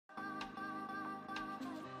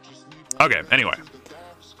Okay, anyway.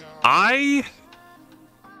 I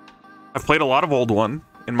have played a lot of Old One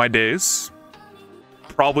in my days.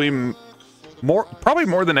 Probably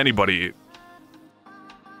more than anybody.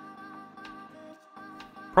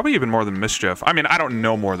 Probably even more than Mischief. I mean, I don't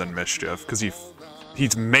know more than Mischief, because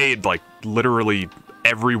he's made, like, literally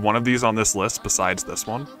every one of these on this list besides this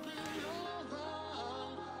one.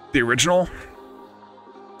 The original.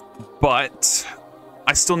 But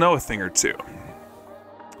I still know a thing or two.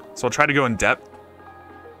 So I'll try to go in depth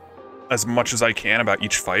as much as I can about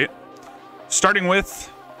each fight. Starting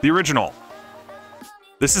with the original.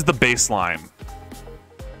 This is the baseline.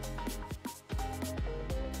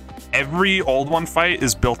 Every Old One fight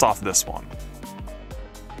is built off this one.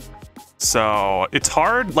 So it's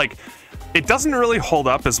hard, like, it doesn't really hold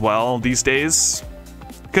up as well these days.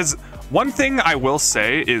 Because one thing I will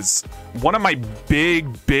say is one of my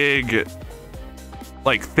big,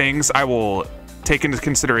 like, things I will take into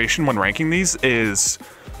consideration when ranking these is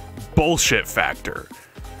bullshit factor.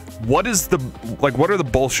 What are the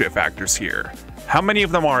bullshit factors here? How many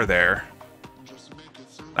of them are there?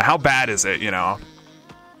 How bad is it, you know?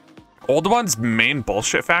 Old One's main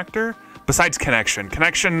bullshit factor, besides connection.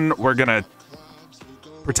 Connection, we're gonna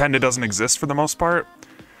pretend it doesn't exist for the most part.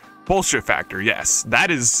 Bullshit factor, yes,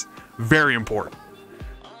 that is very important.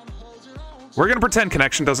 We're gonna pretend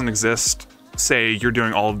connection doesn't exist. Say you're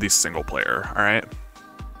doing all of these single player, all right?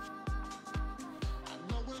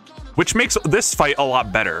 Which makes this fight a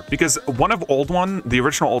lot better, because one of the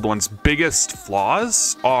original Old One's biggest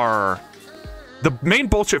flaws are... The main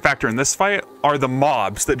bullshit factor in this fight are the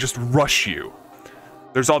mobs that just rush you.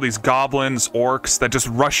 There's all these goblins, orcs that just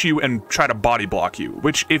rush you and try to body block you,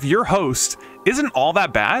 which if your host isn't all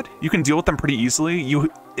that bad, you can deal with them pretty easily.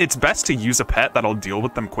 It's best to use a pet that'll deal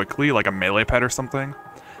with them quickly, like a melee pet or something.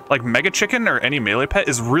 Like Mega Chicken or any melee pet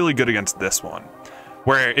is really good against this one,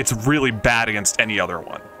 where it's really bad against any other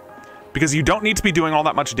one. Because you don't need to be doing all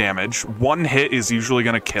that much damage. One hit is usually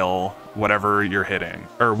going to kill whatever you're hitting,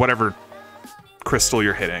 or whatever crystal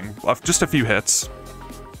you're hitting. Just a few hits.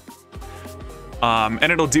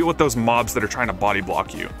 And it'll deal with those mobs that are trying to body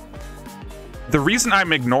block you. The reason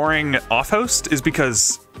I'm ignoring off-host is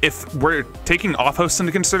because if we're taking off-host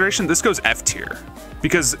into consideration, this goes F tier.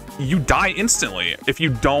 Because you die instantly if you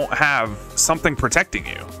don't have something protecting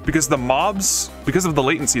you. Because the mobs, because of the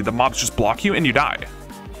latency, the mobs just block you and you die.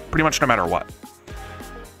 Pretty much no matter what.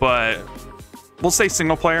 But we'll say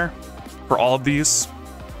single player for all of these.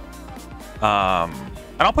 And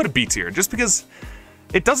I'll put a B tier just because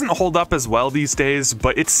it doesn't hold up as well these days,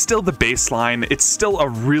 but it's still the baseline. It's still a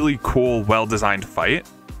really cool, well-designed fight.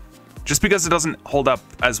 Just because it doesn't hold up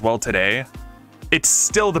as well today, it's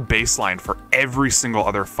still the baseline for every single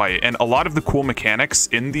other fight. And a lot of the cool mechanics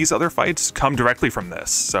in these other fights come directly from this.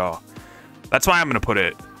 So that's why I'm going to put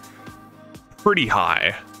it pretty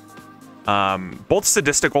high. Both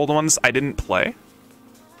sadistic Old Ones I didn't play.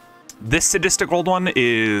 This sadistic Old One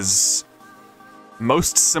is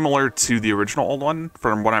most similar to the original Old One,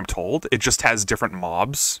 from what I'm told. It just has different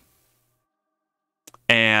mobs.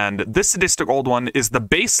 And this sadistic Old One is the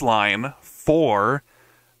baseline for...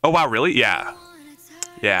 Oh, wow, really? Yeah.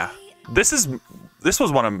 Yeah. This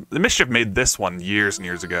was one of... The Mischief made this one years and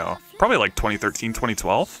years ago. Probably like 2013,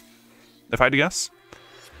 2012, if I had to guess.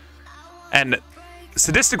 And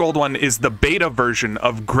sadistic Old One is the beta version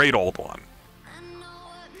of Great Old One.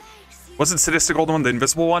 Wasn't sadistic Old One the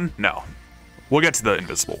invisible one? No. We'll get to the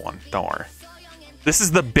invisible one, don't worry. This is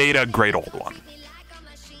the beta Great Old One.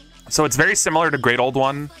 So it's very similar to Great Old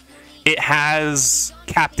One. It has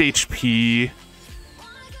capped HP.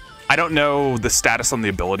 I don't know the status on the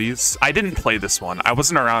abilities. I didn't play this one. I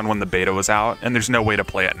wasn't around when the beta was out, and there's no way to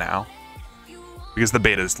play it now. Because the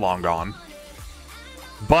beta is long gone.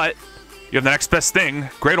 But you have the next best thing,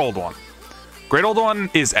 Great Old One. Great Old One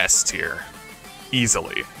is S tier.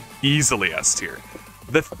 Easily. Easily S tier.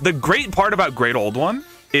 The great part about Great Old One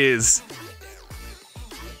is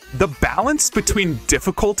the balance between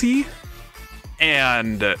difficulty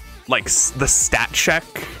and like the stat check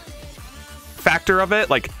factor of it.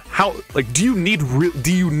 Like how, like, do you need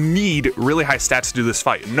really high stats to do this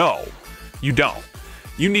fight? No, you don't.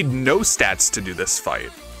 You need no stats to do this fight.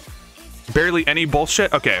 Barely any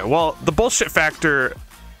bullshit. Okay, well, the bullshit factor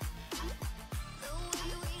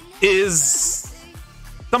is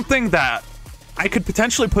something that I could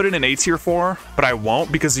potentially put in an A tier for, but I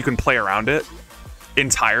won't because you can play around it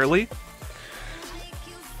entirely.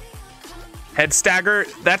 Head stagger,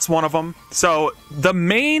 that's one of them. So the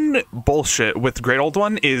main bullshit with Great Old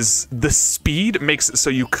One is the speed makes it so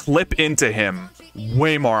you clip into him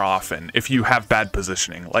way more often if you have bad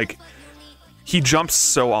positioning. Like, he jumps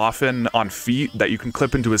so often on feet that you can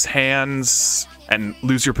clip into his hands and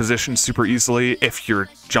lose your position super easily if you're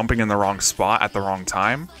jumping in the wrong spot at the wrong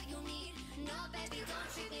time.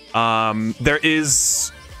 There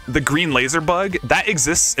is the green laser bug. That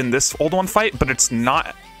exists in this old one fight, but it's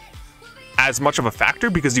not as much of a factor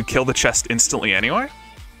because you kill the chest instantly anyway.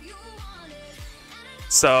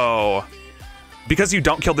 So, because you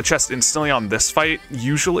don't kill the chest instantly on this fight,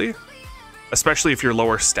 usually, especially if you're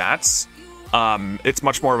lower stats, it's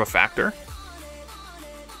much more of a factor.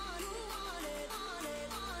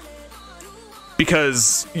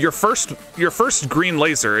 Because your first green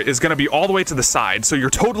laser is going to be all the way to the side, so you're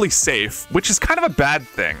totally safe, which is kind of a bad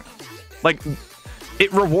thing. Like,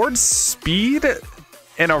 it rewards speed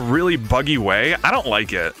in a really buggy way. I don't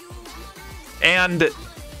like it. And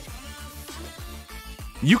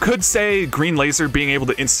you could say green laser being able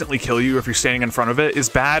to instantly kill you if you're standing in front of it is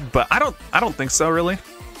bad, but I don't think so, really.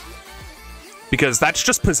 Because that's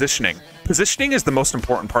just positioning. Positioning is the most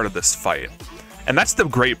important part of this fight. And that's the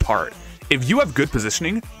great part. If you have good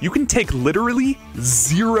positioning, you can take literally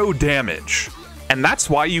 0 damage. And that's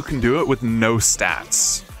why you can do it with no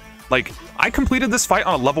stats. Like, I completed this fight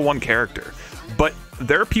on a level 1 character, but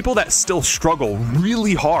there are people that still struggle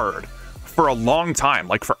really hard for a long time,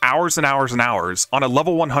 like for hours and hours and hours, on a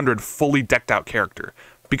level 100 fully decked out character,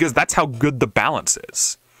 because that's how good the balance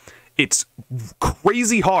is. It's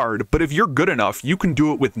crazy hard, but if you're good enough, you can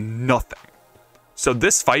do it with nothing. So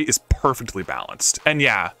this fight is perfectly balanced. And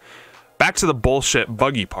yeah, back to the bullshit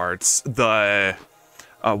buggy parts, the,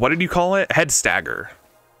 what did you call it? Head stagger.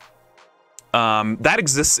 That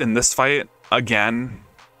exists in this fight, again,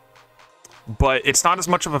 but it's not as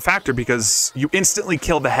much of a factor because you instantly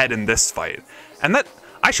kill the head in this fight. And that,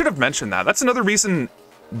 I should have mentioned that. That's another reason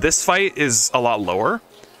this fight is a lot lower.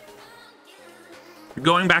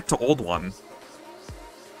 Going back to old one,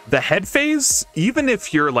 the head phase, even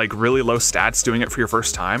if you're like really low stats doing it for your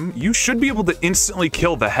first time, you should be able to instantly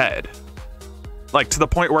kill the head. Like to the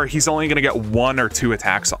point where he's only gonna get 1 or 2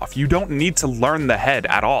 attacks off. You don't need to learn the head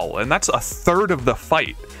at all. And that's a third of the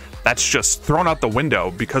fight. That's just thrown out the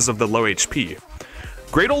window because of the low HP.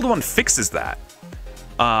 Great Old One fixes that.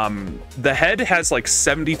 The head has like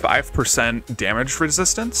 75% damage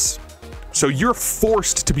resistance. So you're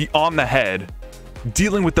forced to be on the head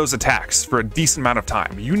dealing with those attacks for a decent amount of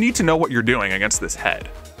time. You need to know what you're doing against this head.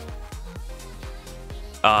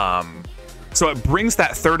 So it brings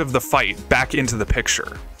that third of the fight back into the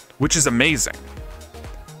picture, which is amazing.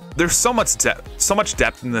 There's so much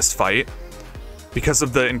depth in this fight because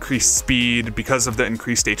of the increased speed, because of the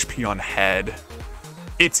increased HP on head.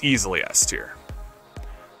 It's easily S tier.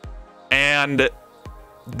 And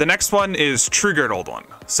the next one is Triggered Old One.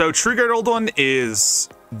 So Triggered Old One is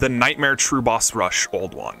the Nightmare True Boss Rush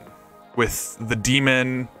Old One with the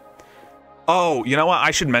demon. Oh, you know what?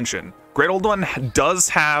 I should mention. Great Old One does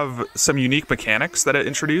have some unique mechanics that it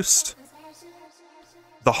introduced.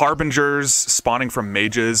 The Harbingers spawning from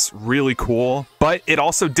mages, really cool. But it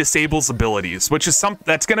also disables abilities, which is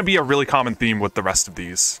that's going to be a really common theme with the rest of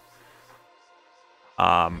these.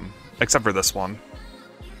 Except for this one.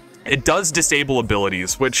 It does disable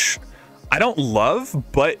abilities, which I don't love,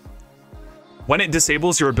 but when it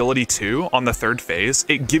disables your ability 2 on the third phase,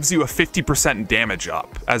 it gives you a 50% damage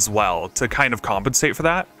up as well to kind of compensate for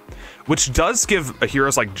that, which does give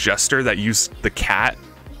heroes like Jester that use the cat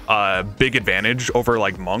big advantage over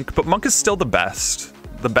like Monk, but Monk is still the best,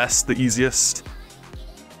 the easiest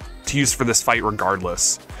to use for this fight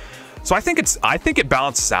regardless. So I think it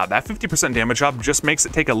balances out. That 50% damage up just makes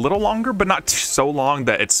it take a little longer, but not so long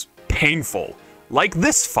that it's painful, like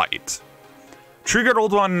this fight. Triggered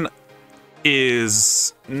Old One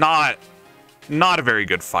is not a very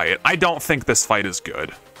good fight. I don't think this fight is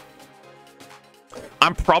good.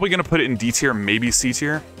 I'm probably gonna put it in D tier, maybe C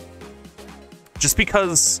tier, just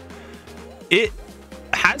because it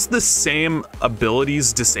has the same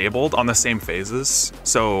abilities disabled on the same phases.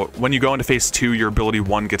 So when you go into phase 2, your ability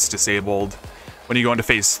 1 gets disabled. When you go into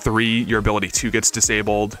phase 3, your ability 2 gets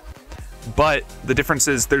disabled. But the difference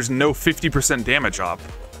is there's no 50% damage up,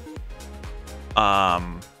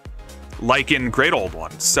 like in Great Old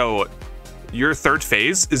One. So your third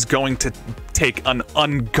phase is going to take an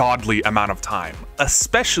ungodly amount of time,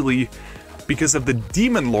 especially because of the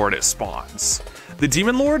Demon Lord it spawns. The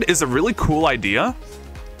Demon Lord is a really cool idea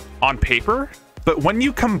on paper, but when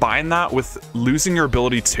you combine that with losing your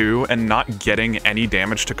ability 2 and not getting any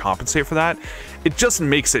damage to compensate for that, it just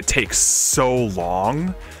makes it take so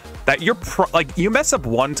long that you're like, you mess up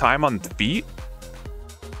one time on feet.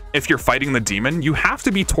 If you're fighting the demon, you have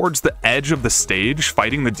to be towards the edge of the stage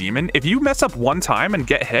fighting the demon. If you mess up one time and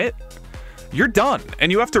get hit, you're done,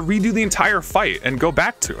 and you have to redo the entire fight and go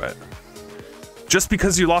back to it. Just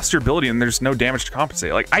because you lost your ability and there's no damage to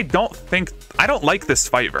compensate. Like, I don't like this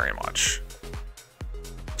fight very much.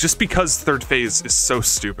 Just because third phase is so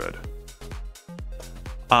stupid.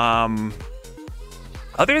 Other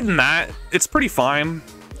than that, it's pretty fine.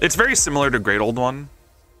 It's very similar to Great Old One.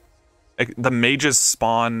 Like, the mages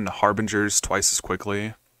spawn harbingers twice as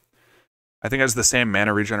quickly. I think it has the same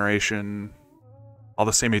mana regeneration, all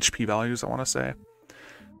the same HP values, I want to say.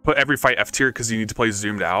 Put every fight F tier because you need to play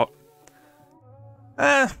zoomed out.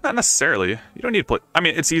 Not necessarily. You don't need to play. I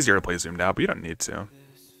mean, it's easier to play zoomed out, but you don't need to.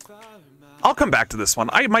 I'll come back to this one.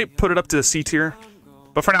 I might put it up to C tier,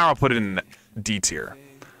 but for now I'll put it in D tier.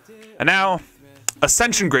 And now,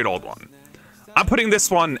 Ascension Great Old One. I'm putting this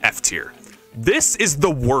one F tier. This is the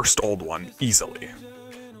worst old one, easily.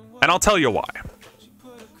 And I'll tell you why.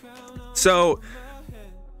 So,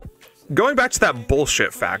 going back to that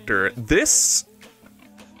bullshit factor, this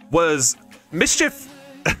was Mischief.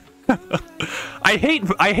 I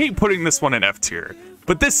hate putting this one in F tier,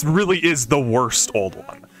 but this really is the worst old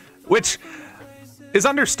one, which is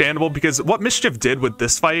understandable because what Mischief did with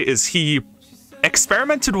this fight is he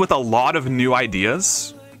experimented with a lot of new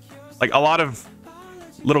ideas, like a lot of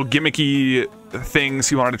little gimmicky things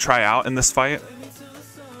he wanted to try out in this fight,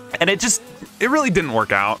 and it really didn't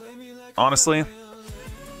work out, honestly.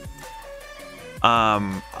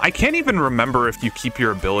 I can't even remember if you keep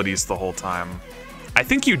your abilities the whole time. I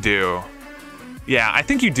think you do. Yeah, I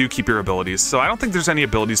think you do keep your abilities, so I don't think there's any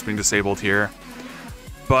abilities being disabled here.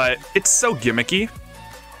 But it's so gimmicky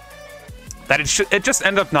that it just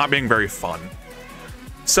ended up not being very fun.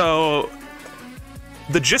 So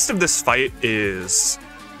the gist of this fight is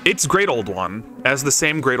it's Great Old One, as the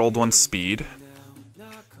same Great Old One speed.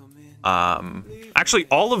 Actually,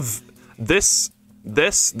 all of this,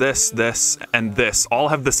 and this all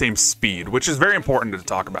have the same speed, which is very important to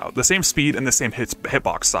talk about. The same speed and the same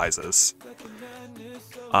hitbox sizes.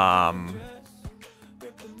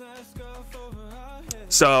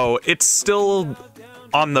 So it's still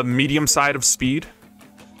on the medium side of speed,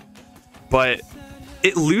 but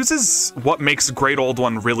it loses what makes Great Old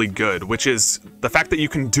One really good, which is the fact that you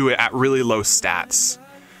can do it at really low stats.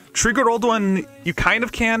 True Great Old One, you kind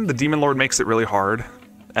of can. The Demon Lord makes it really hard,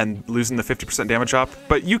 and losing the 50% damage up,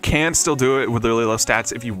 but you can still do it with really low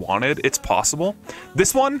stats if you wanted. It's possible.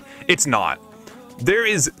 This one, it's not. There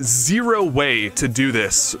is zero way to do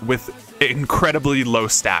this with incredibly low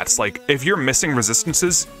stats. Like, if you're missing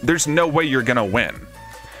resistances, there's no way you're gonna win,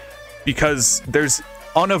 because there's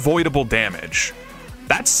unavoidable damage.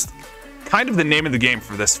 That's kind of the name of the game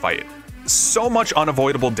for this fight. So much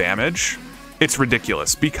unavoidable damage, it's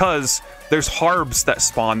ridiculous, because there's harbs that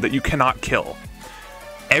spawn that you cannot kill.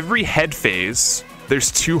 Every head phase,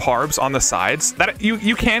 there's 2 harbs on the sides that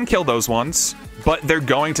you can kill those ones, but they're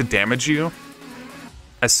going to damage you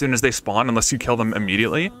as soon as they spawn unless you kill them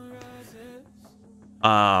immediately.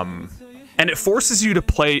 And it forces you to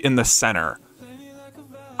play in the center.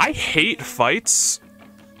 I hate fights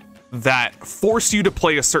that force you to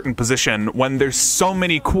play a certain position when there's so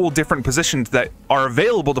many cool different positions that are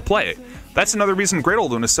available to play. That's another reason Great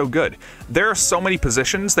Old One is so good. There are so many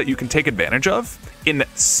positions that you can take advantage of in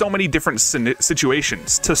so many different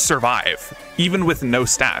situations to survive, even with no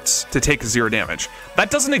stats, to take 0 damage.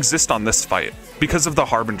 That doesn't exist on this fight because of the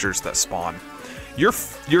harbingers that spawn. You're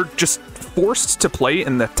just forced to play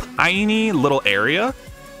in the tiny little area,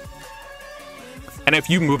 and if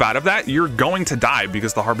you move out of that, you're going to die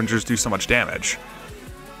because the harbingers do so much damage.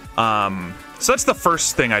 So that's the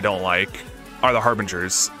first thing I don't like, are the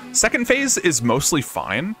harbingers. Second phase is mostly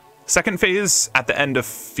fine. Second phase, at the end of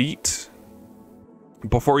feat,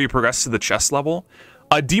 before you progress to the chest level,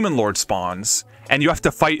 a Demon Lord spawns, and you have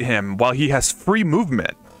to fight him while he has free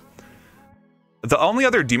movement. The only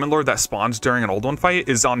other Demon Lord that spawns during an Old One fight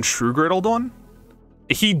is on True Great Old One.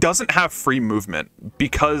 He doesn't have free movement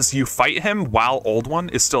because you fight him while Old One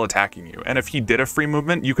is still attacking you. And if he did have free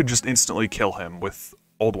movement, you could just instantly kill him with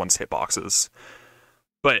Old One's hitboxes.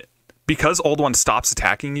 But because Old One stops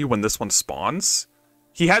attacking you when this one spawns,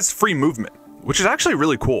 he has free movement, which is actually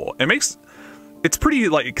really cool. It's pretty,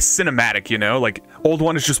 like, cinematic, you know? Like, Old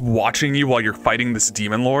One is just watching you while you're fighting this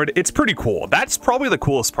Demon Lord. It's pretty cool. That's probably the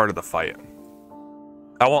coolest part of the fight.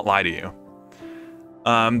 I won't lie to you.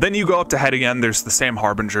 Then you go up to head again, there's the same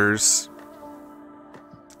harbingers.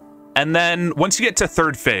 And then once you get to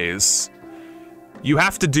third phase, you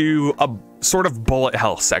have to do a sort of bullet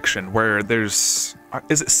hell section where there's,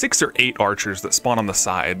 is it 6 or 8 archers that spawn on the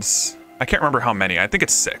sides? I can't remember how many, I think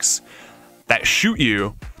it's 6, that shoot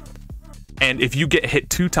you And if you get hit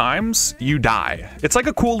 2 times, you die. It's like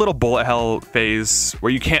a cool little bullet hell phase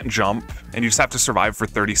where you can't jump and you just have to survive for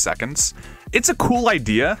 30 seconds. It's a cool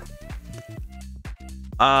idea.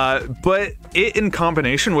 But it, in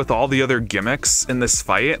combination with all the other gimmicks in this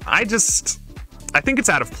fight, I think it's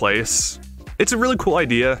out of place. It's a really cool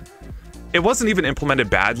idea. It wasn't even implemented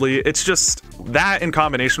badly. It's just that in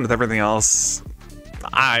combination with everything else,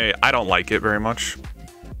 I don't like it very much.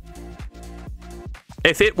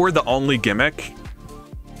 If it were the only gimmick,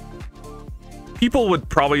 people would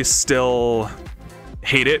probably still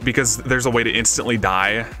hate it because there's a way to instantly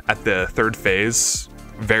die at the 3rd phase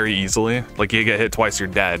very easily. Like, you get hit twice, you're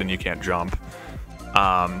dead, and you can't jump.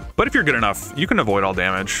 But if you're good enough, you can avoid all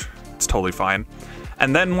damage. It's totally fine.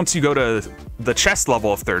 And then once you go to the chest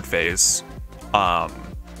level of 3rd phase,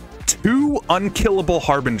 2 unkillable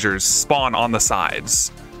harbingers spawn on the sides,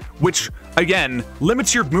 which, again,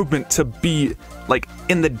 limits your movement to be, like,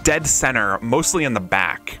 in the dead center, mostly in the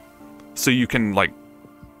back, so you can, like,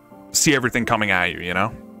 see everything coming at you, you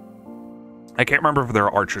know? I can't remember if there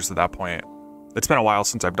are archers at that point. It's been a while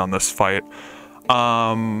since I've done this fight.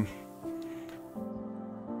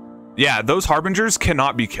 Yeah, those harbingers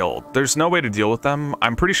cannot be killed. There's no way to deal with them.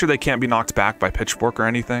 I'm pretty sure they can't be knocked back by pitchfork or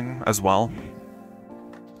anything as well.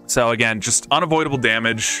 So, again, just unavoidable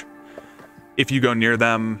damage if you go near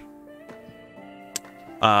them.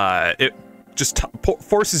 It just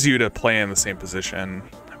forces you to play in the same position.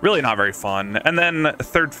 Really not very fun. And then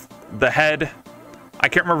the head. I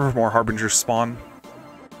can't remember if more harbingers spawn.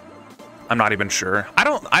 I'm not even sure.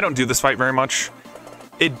 I don't do this fight very much.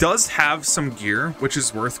 It does have some gear, which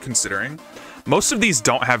is worth considering. Most of these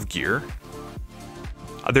don't have gear.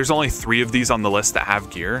 There's only 3 of these on the list that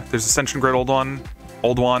have gear. There's Ascension Great Old One,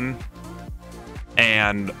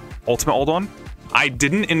 and Ultimate Old One. I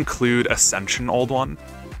didn't include Ascension Old One,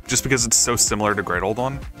 just because it's so similar to Great Old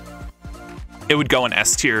One. It would go in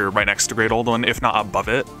S tier right next to Great Old One, if not above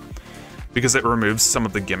it, because it removes some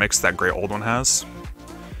of the gimmicks that Great Old One has.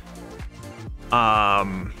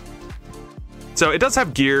 So it does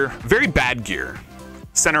have gear, very bad gear.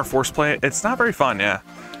 Center force plate, it's not very fun, yeah.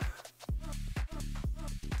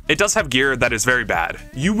 It does have gear that is very bad.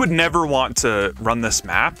 You would never want to run this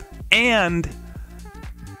map, and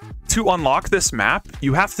to unlock this map,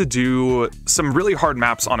 you have to do some really hard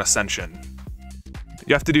maps on Ascension.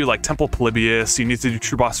 You have to do like Temple Polybius, you need to do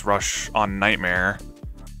True Boss Rush on Nightmare.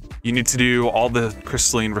 You need to do all the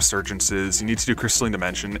Crystalline Resurgences, you need to do Crystalline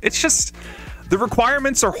Dimension. It's just, the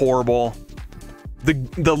requirements are horrible.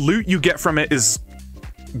 The loot you get from it is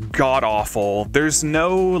god-awful. There's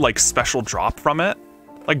no like special drop from it.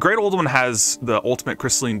 Like Great Old One has the Ultimate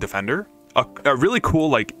Crystalline Defender, a really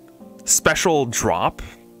cool like special drop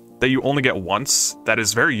that you only get once that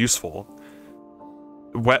is very useful,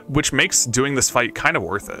 which makes doing this fight kind of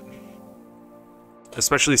worth it.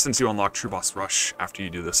 Especially since you unlock True Boss Rush after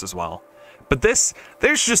you do this as well. But this,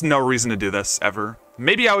 there's just no reason to do this ever.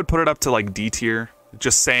 Maybe I would put it up to like D tier,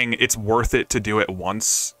 just saying it's worth it to do it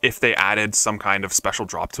once if they added some kind of special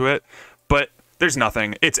drop to it. But there's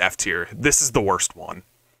nothing, it's F tier. This is the worst one.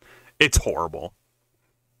 It's horrible.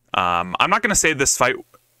 I'm not gonna say this fight,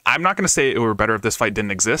 I'm not gonna say it were better if this fight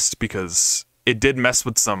didn't exist, because it did mess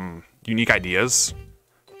with some unique ideas.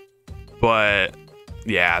 But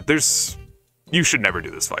yeah, you should never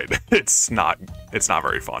do this fight. It's not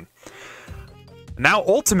very fun. Now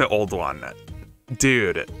Ultimate Old One.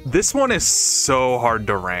 Dude, this one is so hard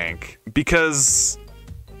to rank because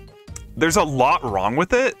there's a lot wrong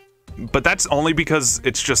with it, but that's only because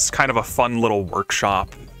it's just kind of a fun little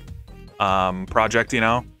workshop project, you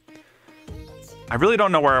know? I really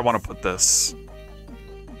don't know where I want to put this.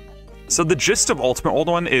 So the gist of Ultimate Old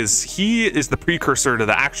One is he is the precursor to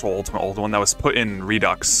the actual Ultimate Old One that was put in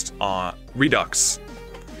Redux on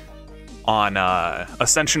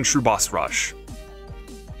Ascension True Boss Rush.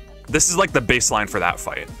 This is like the baseline for that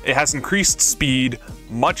fight. It has increased speed,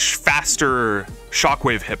 much faster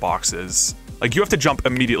shockwave hitboxes. Like you have to jump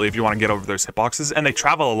immediately if you want to get over those hitboxes, and they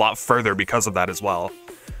travel a lot further because of that as well.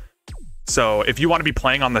 So if you want to be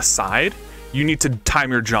playing on the side, you need to time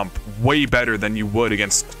your jump way better than you would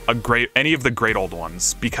against any of the Great Old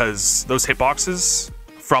Ones, because those hitboxes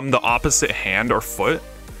from the opposite hand or foot,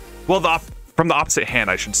 well, from the opposite hand,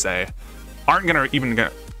 I should say,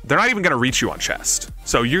 they're not even gonna reach you on chest.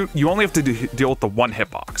 So you only have to deal with the one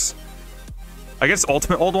hitbox. Against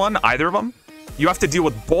Ultimate Old One, either of them, you have to deal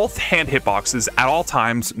with both hand hitboxes at all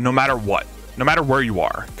times, no matter what, no matter where you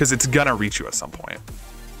are, because it's gonna reach you at some point,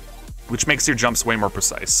 which makes your jumps way more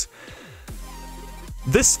precise.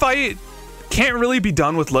 This fight can't really be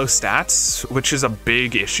done with low stats, which is a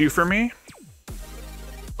big issue for me.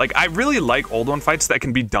 Like, I really like old one fights that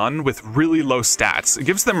can be done with really low stats. It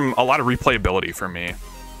gives them a lot of replayability for me.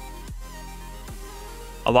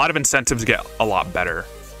 A lot of incentives get a lot better.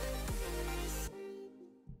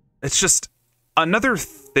 It's just, another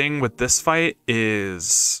thing with this fight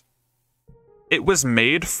is it was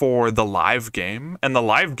made for the live game, and the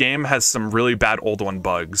live game has some really bad old one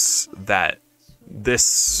bugs that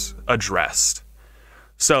this addressed.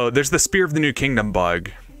 So there's the Spear of the New Kingdom bug.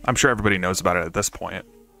 I'm sure everybody knows about it at this point.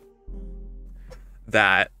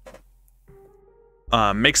 That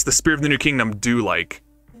makes the Spear of the New Kingdom do like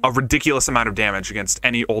a ridiculous amount of damage against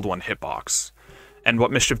any old one hitbox. And what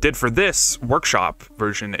Mischief did for this workshop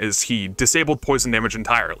version is he disabled poison damage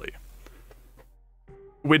entirely.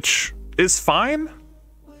 Which is fine,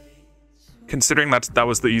 considering that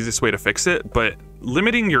was the easiest way to fix it, but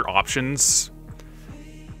limiting your options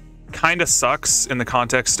kind of sucks in the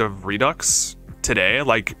context of Redux today.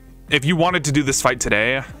 Like, if you wanted to do this fight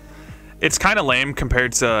today, it's kind of lame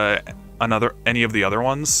compared to any of the other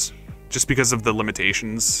ones, just because of the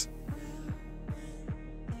limitations.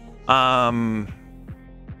 I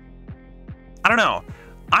don't know.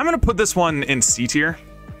 I'm gonna put this one in C tier,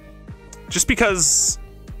 just because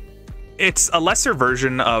it's a lesser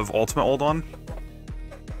version of Ultimate Old One,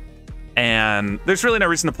 and there's really no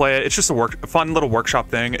reason to play it. It's just a fun little workshop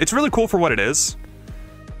thing. It's really cool for what it is,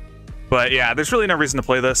 but yeah, there's really no reason to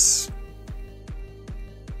play this.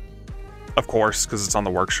 Of course, because it's on the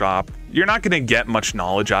workshop. You're not gonna get much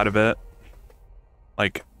knowledge out of it.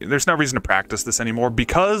 Like, there's no reason to practice this anymore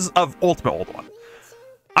because of Ultimate Old One.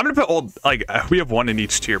 I'm gonna put we have one in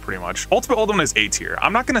each tier pretty much. Ultimate Old One is A tier.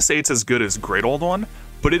 I'm not gonna say it's as good as Great Old One,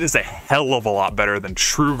 but it is a hell of a lot better than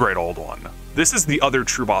True Great Old One. This is the other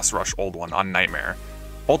True Boss Rush Old One on Nightmare.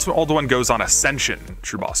 Ultimate Old One goes on Ascension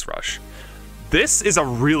True Boss Rush. This is a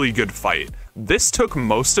really good fight. This took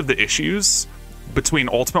most of the issues between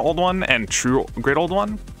Ultimate Old One and True Great Old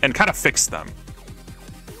One and kind of fixed them.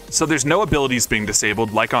 So there's no abilities being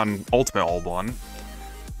disabled like on Ultimate Old One.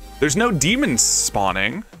 There's no demons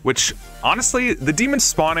spawning, which honestly, the demons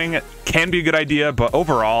spawning can be a good idea, but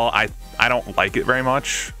overall, I don't like it very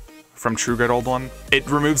much from True Great Old One. It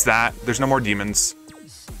removes that. There's no more demons.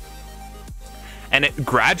 And it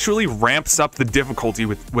gradually ramps up the difficulty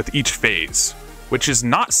with each phase, which is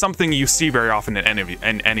not something you see very often in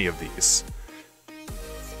any of these.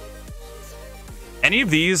 Any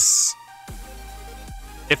of these,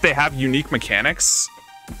 if they have unique mechanics,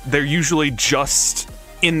 they're usually just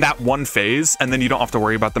in that one phase, and then you don't have to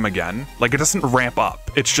worry about them again. Like, it doesn't ramp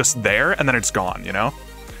up. It's just there, and then it's gone, you know?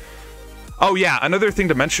 Oh yeah, another thing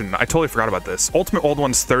to mention, I totally forgot about this. Ultimate Old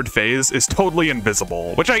One's third phase is totally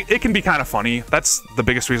invisible, which it can be kind of funny. That's the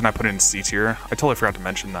biggest reason I put it in C tier. I totally forgot to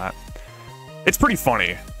mention that. It's pretty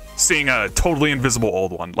funny seeing a totally invisible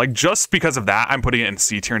old one. Like, just because of that, I'm putting it in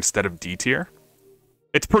C tier instead of D tier.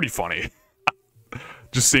 It's pretty funny.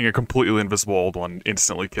 Just seeing a completely invisible old one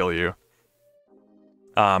instantly kill you.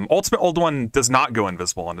 Ultimate Old One does not go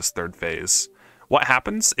invisible in his third phase. What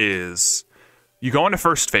happens is you go into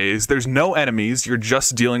first phase, there's no enemies, you're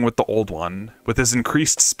just dealing with the old one with his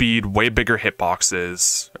increased speed, way bigger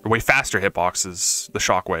hitboxes, or way faster hitboxes, the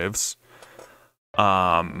shockwaves.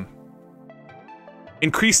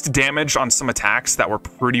 Increased damage on some attacks that were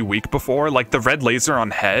pretty weak before, like the red laser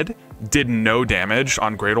on head did no damage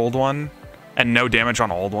on Great Old One and no damage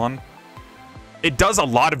on Old One. It does a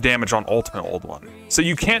lot of damage on Ultimate Old One. So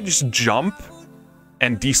you can't just jump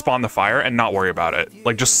and despawn the fire and not worry about it.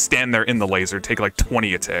 Like, just stand there in the laser, take like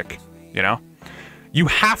 20 a tick, you know? You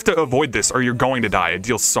have to avoid this or you're going to die. It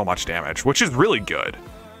deals so much damage, which is really good.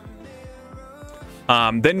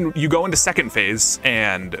 Then you go into second phase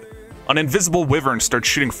and an invisible wyvern starts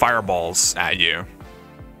shooting fireballs at you,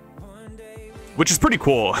 which is pretty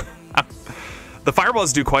cool. The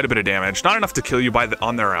fireballs do quite a bit of damage. Not enough to kill you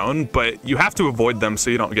on their own, but you have to avoid them so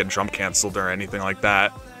you don't get jump canceled or anything like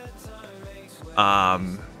that.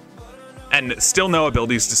 And still no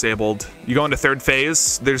abilities disabled. You go into third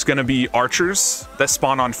phase, there's going to be archers that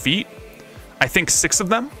spawn on feet. I think 6 of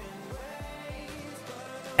them.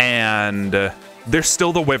 And there's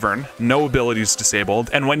still the wyvern, no abilities disabled.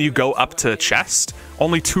 And when you go up to chest,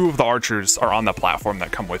 only 2 of the archers are on the platform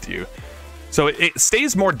that come with you. So it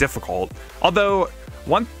stays more difficult. Although,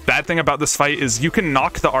 one bad thing about this fight is you can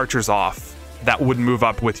knock the archers off that would move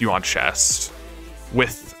up with you on chest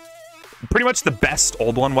with pretty much the best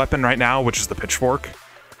Old One weapon right now, which is the pitchfork.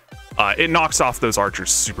 It knocks off those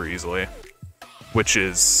archers super easily, which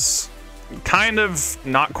is kind of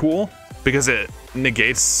not cool because it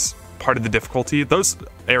negates part of the difficulty. Those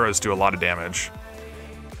arrows do a lot of damage.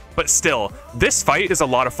 But still, this fight is a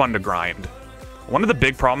lot of fun to grind. One of the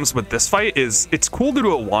big problems with this fight is it's cool to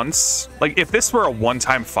do it once. Like, if this were a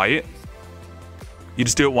one-time fight, you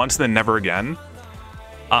just do it once and then never again.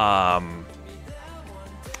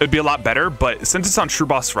 It'd be a lot better, but since it's on True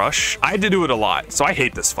Boss Rush, I had to do it a lot, so I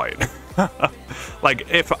hate this fight. Like,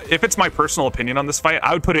 if it's my personal opinion on this fight,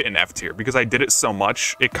 I would put it in F tier because I did it so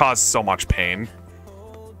much. It caused so much pain.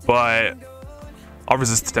 But I'll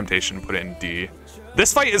resist the temptation to put it in D.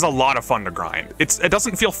 This fight is a lot of fun to grind. It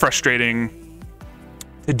doesn't feel frustrating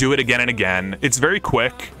to do it again and again. It's very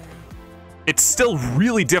quick. It's still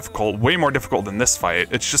really difficult, way more difficult than this fight.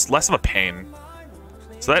 It's just less of a pain.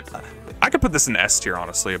 So that I could put this in S tier,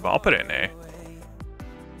 honestly, but I'll put it in A.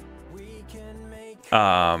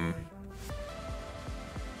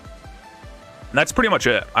 That's pretty much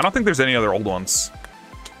it. I don't think there's any other old ones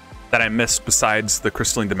that I missed besides the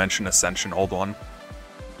Crystalline Dimension Ascension old one.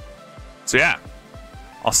 So yeah,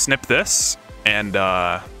 I'll snip this and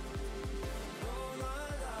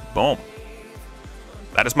boom.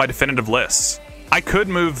 That is my definitive list. I could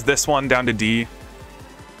move this one down to D.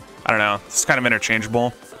 I don't know. It's kind of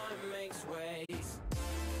interchangeable.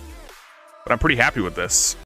 But I'm pretty happy with this.